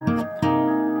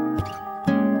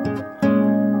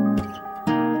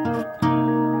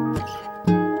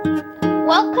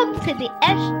to the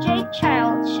SJ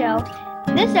Child Show.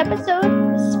 This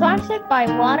episode is sponsored by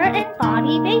Water and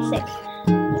Body Basics.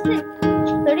 Visit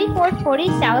 3440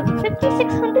 South,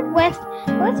 5600 West,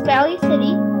 West Valley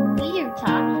City,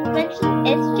 Utah. Mention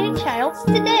SJ Childs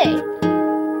today.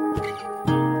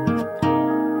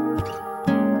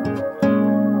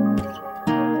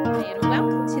 And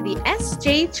welcome to the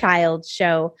SJ Child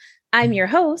Show. I'm your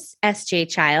host, SJ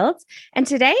Childs, and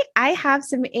today I have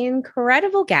some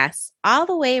incredible guests all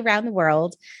the way around the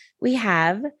world. We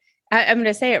have, I'm going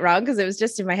to say it wrong because it was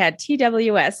just in my head,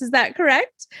 TWS. Is that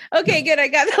correct? Okay, good. I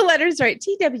got the letters right.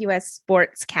 TWS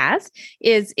Sportscast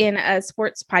is in a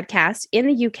sports podcast in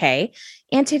the UK.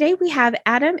 And today we have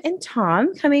Adam and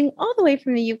Tom coming all the way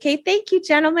from the UK. Thank you,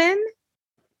 gentlemen.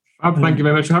 Thank you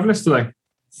very much for having us today.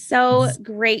 So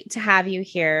great to have you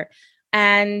here.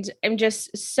 And I'm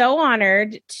just so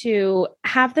honored to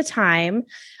have the time.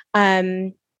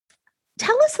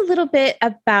 Tell us a little bit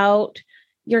about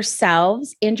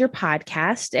yourselves and your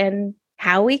podcast and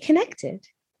how we connected.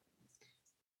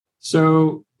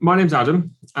 So my name's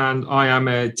Adam, and I am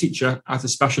a teacher at a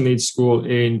special needs school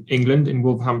in England, in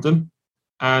Wolverhampton.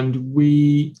 And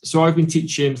I've been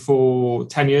teaching for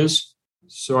 10 years.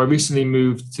 So I recently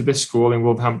moved to this school in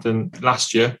Wolverhampton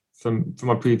last year from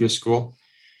my previous school.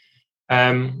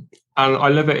 And I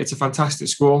love it. It's a fantastic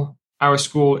school. Our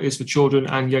school is for children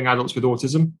and young adults with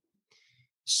autism.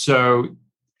 So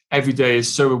every day is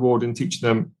so rewarding teaching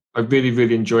them. I really,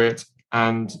 really enjoy it.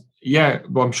 And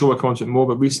well, I'm sure we'll come on to it more,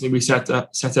 but recently we set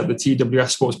up the TWS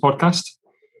Sports Podcast.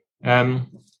 And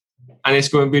it's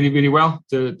going really, really well.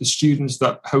 The students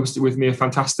that host it with me are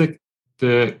fantastic.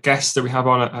 The guests that we have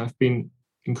on it have been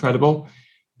incredible.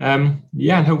 And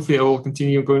hopefully it will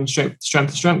continue going strength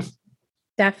to strength.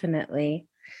 Definitely.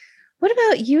 What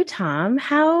about you, Tom?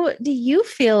 How do you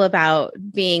feel about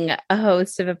being a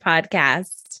host of a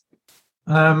podcast?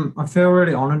 I feel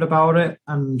really honored about it,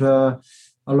 and I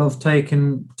love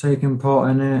taking part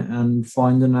in it and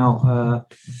finding out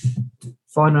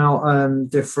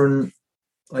different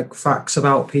facts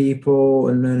about people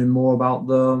and learning more about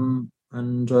them.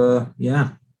 And Oh,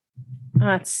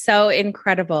 it's so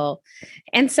incredible.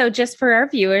 And so just for our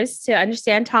viewers to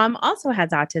understand, Tom also has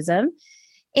autism.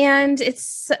 And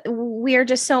we're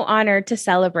just so honored to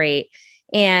celebrate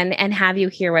and have you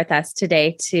here with us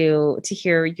today to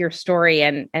hear your story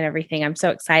and everything. I'm so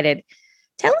excited.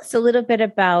 Tell us a little bit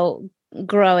about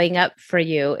growing up for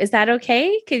you. Is that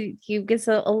okay? Could you give us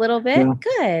a little bit? Yeah.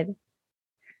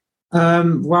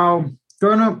 Good. Well,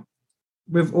 growing up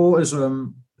with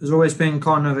autism has always been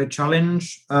kind of a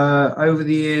challenge. Over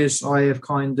the years, I have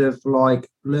kind of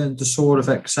learned to sort of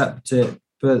accept it,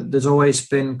 but there's always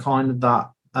been kind of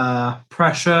that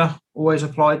pressure always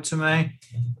applied to me.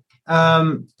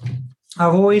 I've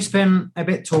always been a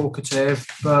bit talkative,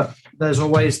 but there's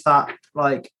always that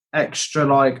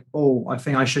extra I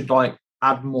think I should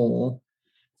add more.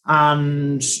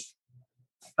 And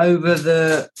I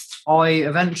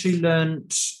eventually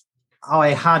learned I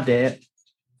had it,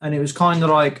 and it was kind of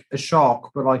like a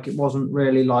shock, but it wasn't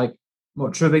really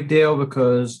much of a big deal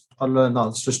because I learned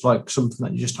that's just something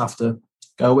that you just have to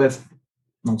go with.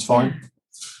 That's fine. Yeah.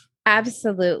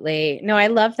 Absolutely. No, I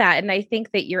love that. And I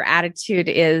think that your attitude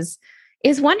is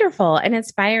wonderful and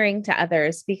inspiring to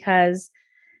others because,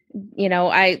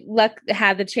 I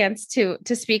had the chance to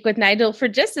speak with Nigel for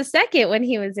just a second when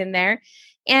he was in there,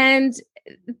 and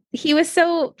he was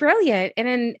so brilliant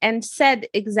and said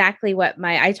exactly what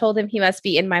I told him he must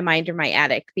be in my mind or my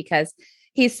attic, because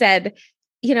he said,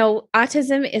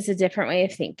 autism is a different way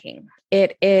of thinking.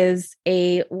 It is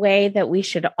a way that we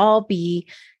should all be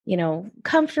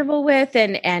comfortable with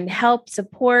and help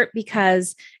support,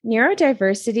 because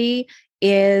neurodiversity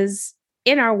is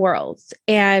in our world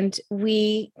and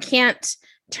we can't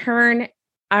turn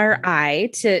our eye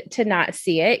to not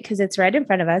see it because it's right in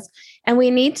front of us. And we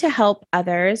need to help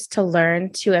others to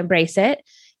learn to embrace it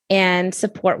and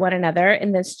support one another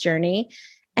in this journey.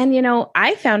 And,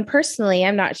 I found personally,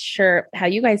 I'm not sure how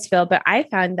you guys feel, but I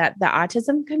found that the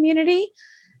autism community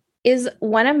is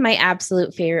one of my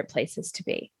absolute favorite places to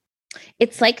be.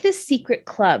 It's like this secret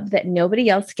club that nobody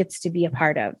else gets to be a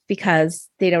part of because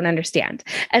they don't understand.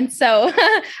 And so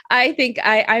I think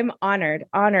I'm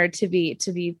honored to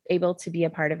be able to be a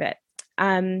part of it.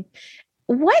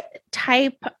 What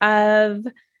type of,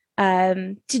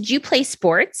 did you play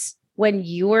sports when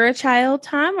you were a child,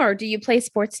 Tom, or do you play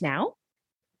sports now?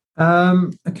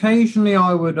 Occasionally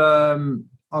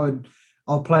I'll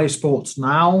play sports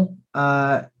now.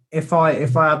 If I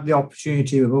had the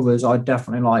opportunity with others, I'd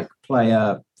definitely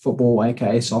play football,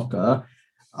 aka soccer.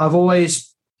 I've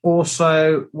always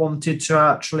also wanted to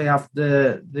actually have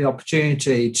the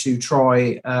opportunity to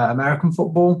try American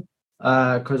football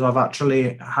because I've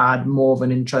actually had more of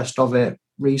an interest of it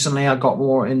recently. I got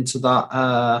more into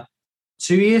that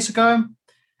 2 years ago,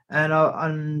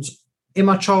 and in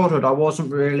my childhood, I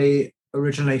wasn't really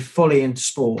originally fully into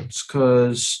sports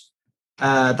because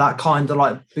that kind of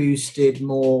like boosted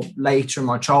more later in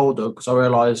my childhood because I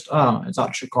realised, oh, it's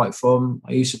actually quite fun.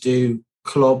 I used to do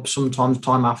club sometimes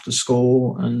time after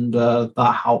school, and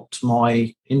that helped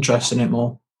my interest in it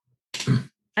more.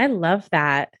 I love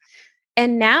that.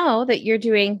 And now that you're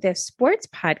doing this sports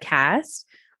podcast,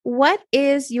 what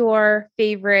is your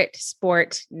favorite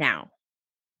sport now?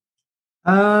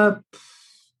 I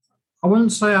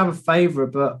wouldn't say I have a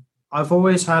favorite, but I've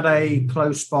always had a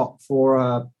close spot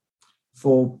for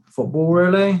football,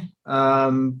 really.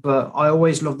 But I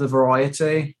always love the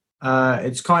variety.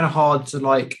 It's kind of hard to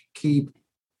like keep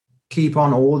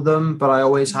on all of them, but I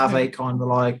always have a kind of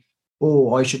like,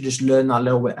 oh, I should just learn that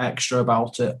little bit extra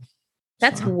about it.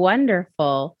 That's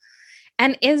wonderful.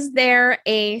 And is there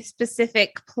a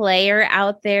specific player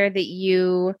out there that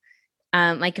you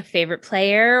like, a favorite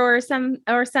player or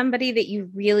somebody that you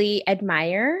really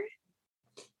admire?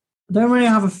 I don't really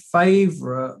have a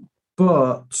favorite,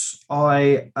 but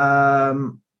I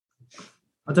don't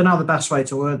know the best way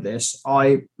to word this.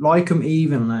 I like them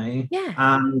evenly,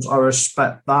 and I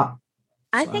respect that.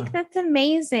 I think that's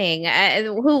amazing.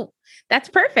 That's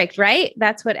perfect, right?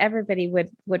 That's what everybody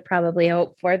would probably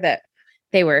hope for, that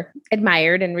they were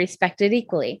admired and respected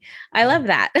equally. I love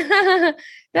that.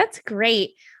 That's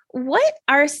great. What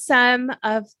are some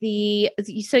of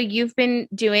so you've been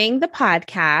doing the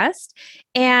podcast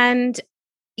and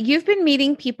you've been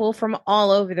meeting people from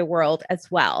all over the world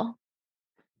as well.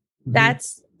 Mm-hmm.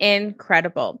 That's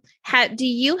incredible. Do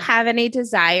you have any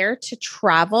desire to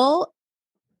travel,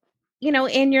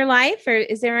 in your life, or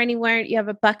is there anywhere you have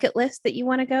a bucket list that you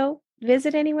want to go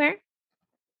visit anywhere?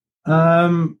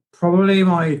 Probably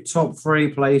my top 3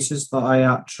 places that I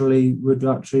would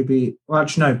be, well,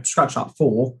 actually, no, scratch that,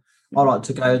 4 I like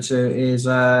to go to is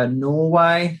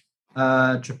Norway,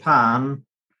 Japan,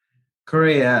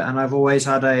 Korea, and I've always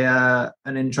had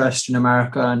an interest in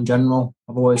America in general.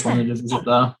 I've always wanted to visit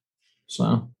there.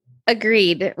 So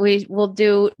agreed. We will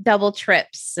do double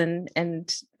trips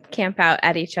and camp out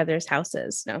at each other's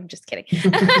houses. No, I'm just kidding.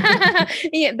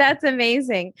 Yeah, that's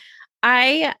amazing.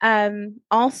 I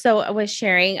also was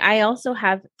sharing, I also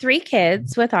have 3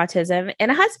 kids with autism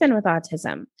and a husband with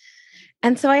autism.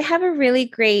 And so I have a really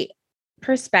great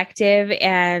perspective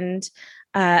and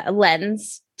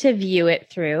lens to view it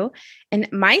through. And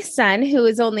my son, who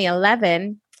is only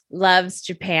 11, loves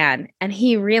Japan, and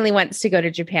he really wants to go to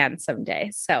Japan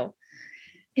someday. So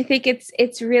I think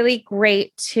it's really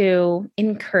great to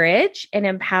encourage and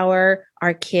empower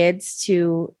our kids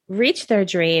to reach their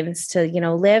dreams, to,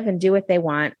 live and do what they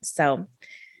want. So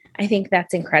I think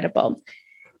that's incredible.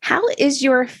 How is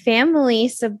your family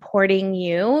supporting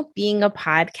you being a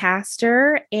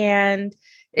podcaster? And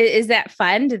is that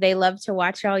fun? Do they love to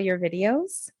watch all your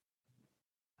videos?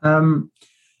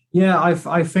 Yeah,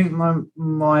 I think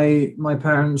my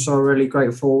parents are really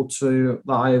grateful that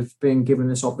I've been given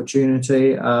this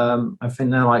opportunity. I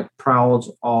think they're like proud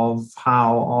of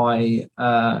how I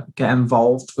get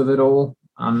involved with it all,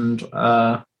 and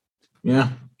yeah,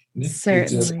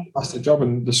 certainly, it's a fantastic job,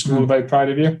 and the school are very proud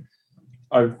of you.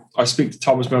 I speak to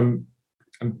Tom's mum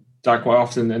and dad quite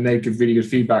often, and they give really good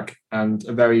feedback and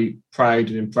are very proud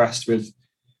and impressed with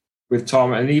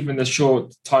Tom. And even the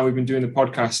short time we've been doing the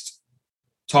podcast,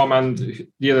 Tom and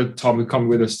the other Tom who come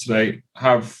with us today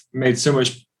have made so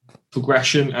much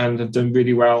progression and have done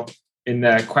really well in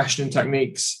their questioning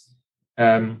techniques.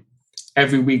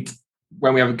 Every week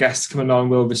when we have a guest coming on,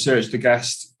 we'll research the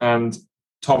guest, and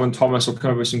Tom and Thomas will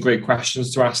come up with some great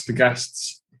questions to ask the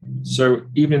guests. So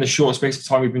even in the short space of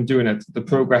time we've been doing it, the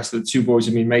progress that the 2 boys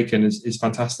have been making is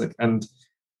fantastic, and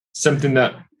something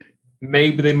that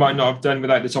maybe they might not have done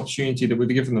without this opportunity that we've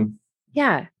given them.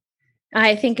 Yeah,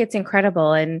 I think it's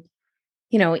incredible. And,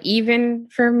 even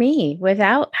for me,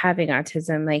 without having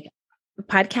autism, like,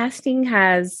 podcasting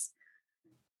has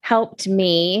helped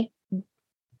me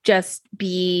just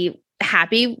be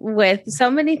happy with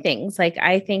so many things. Like,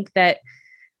 I think that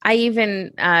I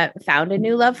even found a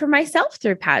new love for myself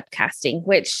through podcasting,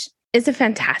 which is a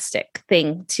fantastic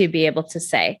thing to be able to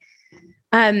say.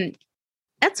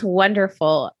 That's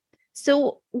wonderful.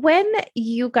 So when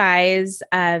you guys,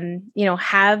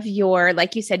 have your,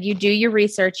 like you said, you do your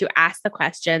research, you ask the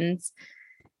questions,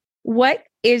 what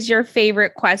is your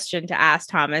favorite question to ask,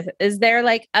 Thomas? Is there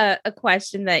like a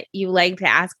question that you like to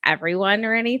ask everyone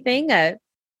or anything? A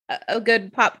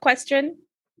good pop question?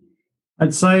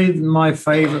 I'd say my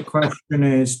favorite question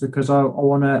is because I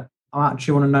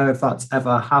actually want to know if that's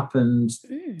ever happened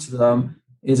to them,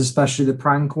 is especially the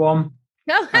prank one.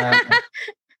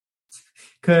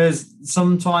 Because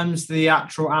sometimes the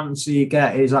actual answer you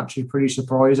get is actually pretty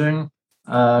surprising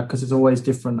because there's always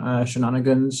different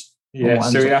shenanigans. Yeah,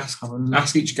 so we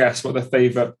ask each guest what their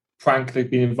favourite prank they've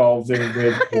been involved in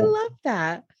with. I love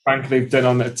that. Prank they've done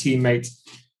on their teammate.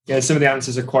 Yeah, some of the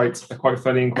answers are quite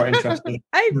funny and quite interesting.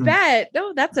 I bet.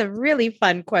 No, that's a really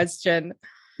fun question.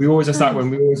 We always ask that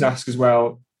one. We always ask as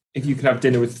well, if you could have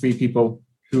dinner with 3 people,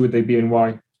 who would they be and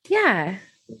why? Yeah.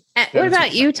 What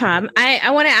about you, Tom? I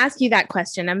want to ask you that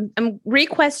question. I'm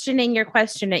re-questioning your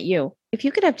question at you. If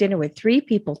you could have dinner with 3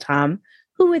 people, Tom,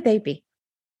 who would they be?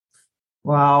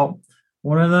 Well,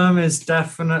 one of them is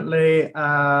definitely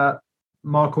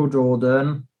Michael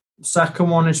Jordan. Second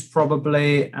one is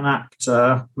probably an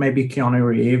actor, maybe Keanu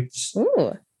Reeves.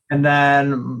 Ooh. And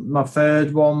then my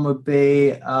third one would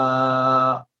be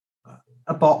a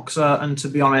boxer. And to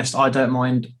be honest, I don't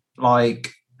mind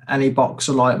like any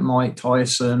boxer like Mike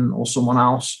Tyson or someone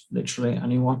else, literally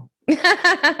anyone.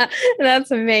 That's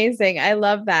amazing. I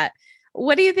love that.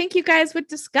 What do you think you guys would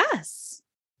discuss?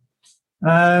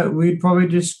 We'd probably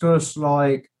discuss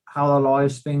like how their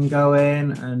life's been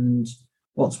going and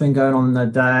what's been going on in their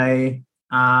day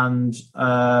and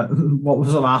what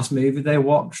was the last movie they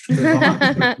watched.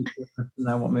 I don't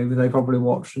know what movie they probably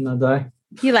watched in their day.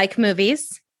 You like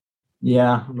movies?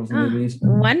 Yeah, I love movies.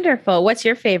 Wonderful. What's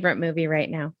your favorite movie right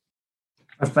now?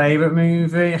 My favorite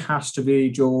movie has to be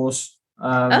Jaws.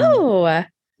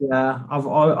 Yeah,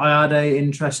 I had a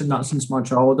interest in that since my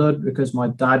childhood because my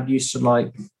dad used to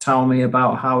like tell me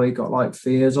about how he got like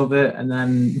fears of it, and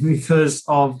then because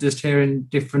of just hearing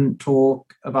different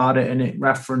talk about it and it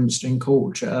referenced in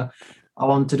culture, I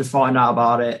wanted to find out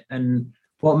about it. And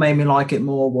what made me like it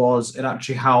more was it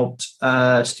actually helped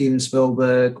Steven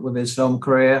Spielberg with his film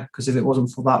career, because if it wasn't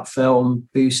for that film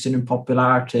boosting in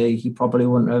popularity, he probably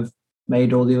wouldn't have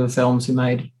made all the other films he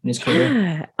made in his career.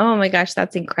 Yeah. Oh my gosh,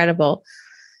 that's incredible.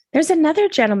 There's another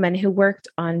gentleman who worked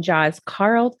on Jaws,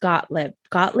 Carl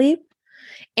Gottlieb.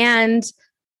 And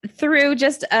through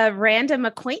just a random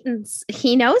acquaintance,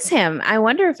 he knows him. I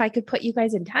wonder if I could put you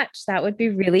guys in touch. That would be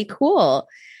really cool.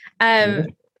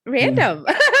 Random.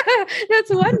 That's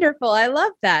wonderful. I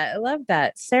love that. I love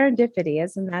that. Serendipity.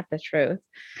 Isn't that the truth?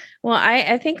 Well,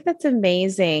 I think that's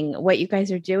amazing what you guys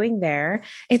are doing there.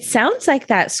 It sounds like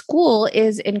that school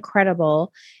is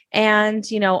incredible. And,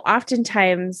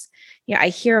 oftentimes, I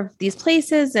hear of these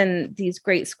places and these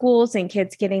great schools and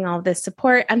kids getting all this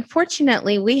support.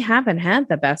 Unfortunately, we haven't had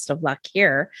the best of luck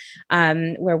here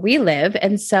where we live.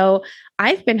 And so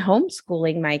I've been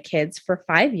homeschooling my kids for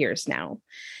 5 years now.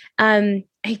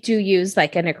 I do use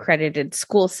like an accredited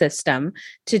school system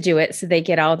to do it so they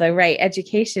get all the right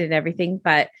education and everything.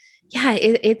 But yeah,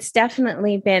 it's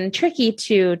definitely been tricky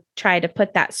to try to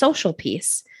put that social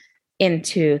piece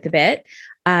into the bit.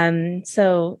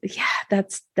 So yeah,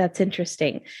 that's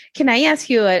interesting. Can I ask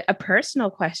you a personal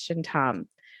question, Tom?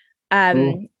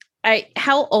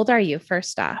 How old are you,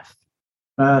 first off?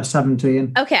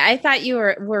 17. Okay, I thought you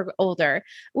were older.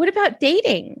 What about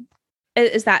dating?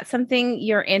 Is that something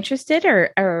you're interested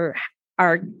or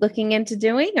are looking into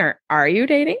doing, or are you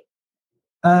dating?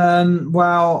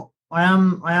 Well, I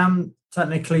am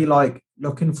technically like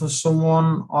looking for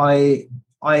someone. I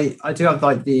do have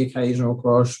like the occasional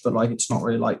crush, but like it's not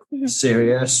really like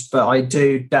serious. But I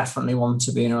do definitely want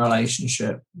to be in a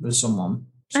relationship with someone.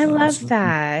 I love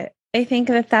that. I think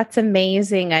that's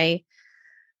amazing. I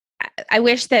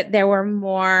wish that there were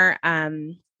more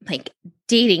like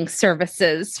dating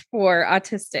services for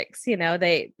autistics.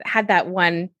 They had that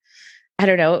one, I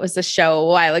don't know, it was a show a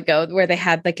while ago where they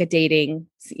had like a dating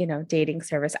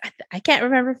service. I can't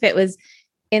remember if it was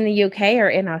in the UK or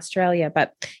in Australia,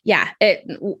 but yeah,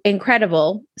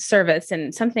 incredible service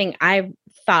and something I've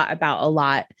thought about a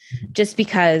lot, just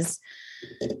because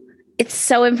it's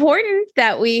so important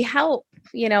that we help,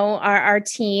 our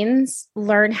teens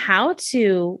learn how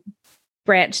to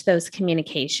branch those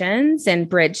communications and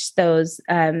bridge those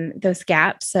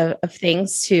gaps of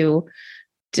things to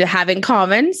have in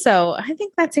common. So I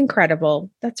think that's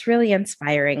incredible. That's really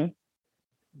inspiring.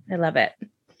 I love it.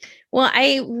 Well,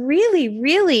 I really,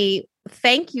 really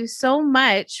thank you so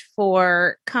much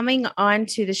for coming on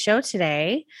to the show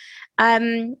today.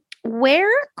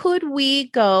 Where could we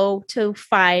go to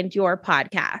find your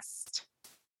podcast?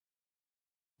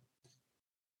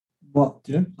 What?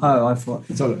 Yeah. Oh, I thought.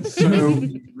 So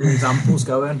examples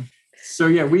going. So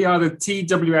yeah, we are the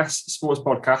TWS Sports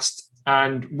Podcast,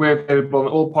 and we're available on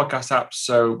all podcast apps.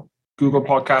 So Google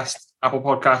Podcast, Apple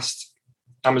Podcast,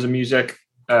 Amazon Music.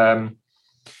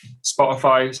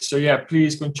 Spotify. So yeah,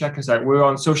 please go and check us out. We're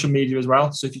on social media as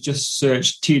well. So if you just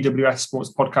search TWS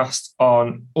Sports Podcast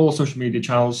on all social media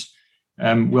channels,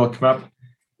 we'll come up.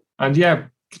 And yeah,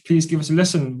 please give us a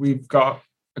listen. We've got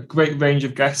a great range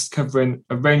of guests covering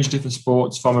a range of different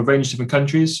sports from a range of different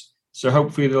countries. So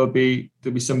hopefully there'll be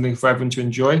something for everyone to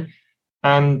enjoy.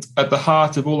 And at the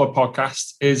heart of all our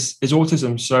podcasts is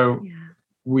autism. So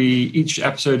each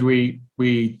episode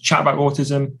we chat about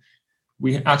autism.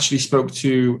 We actually spoke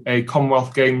to a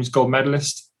Commonwealth Games gold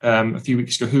medalist a few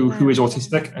weeks ago who is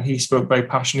autistic, and he spoke very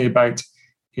passionately about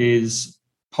his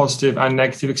positive and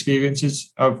negative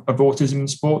experiences of autism in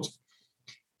sport.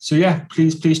 So yeah,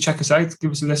 please check us out, give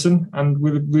us a listen, and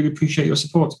we would really appreciate your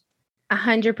support.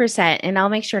 100%. And I'll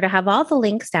make sure to have all the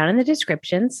links down in the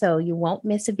description so you won't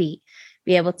miss a beat.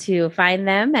 Be able to find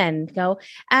them and go.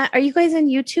 Are you guys on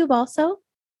YouTube also?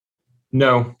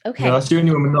 No. Okay. No, that's the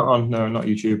only one we're not on. No, not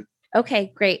YouTube.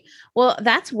 Okay, great. Well,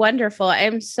 that's wonderful.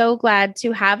 I'm so glad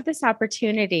to have this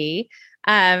opportunity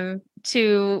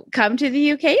to come to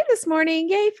the UK this morning.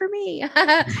 Yay for me.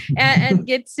 and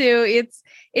get to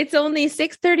it's only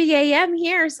 6:30 a.m.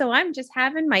 here, so I'm just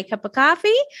having my cup of coffee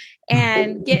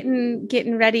and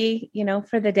getting ready,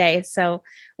 for the day. So,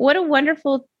 what a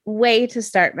wonderful way to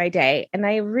start my day. And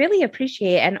I really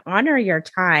appreciate and honor your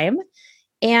time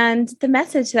and the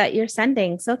message that you're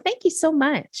sending. So, thank you so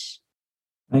much.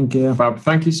 Thank you. Fab.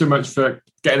 Thank you so much for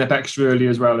getting up extra early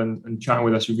as well and chatting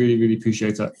with us. We really, really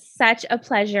appreciate it. Such a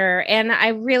pleasure. And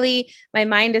my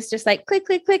mind is just like, click,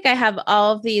 click, click. I have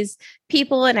all of these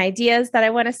people and ideas that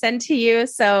I want to send to you.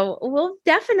 So we'll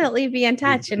definitely be in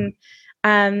touch. And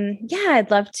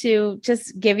I'd love to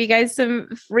just give you guys some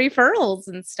referrals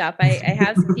and stuff. I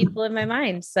have some people in my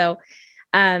mind. So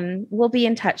we'll be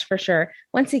in touch for sure.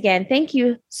 Once again, thank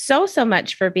you so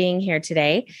much for being here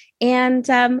today. And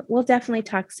we'll definitely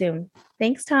talk soon.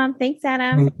 Thanks, Tom. Thanks,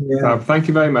 Adam. Thank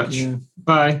you very much. Yeah.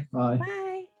 Bye. Bye.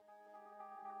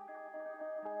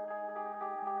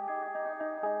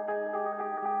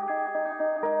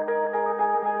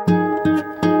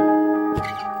 Bye.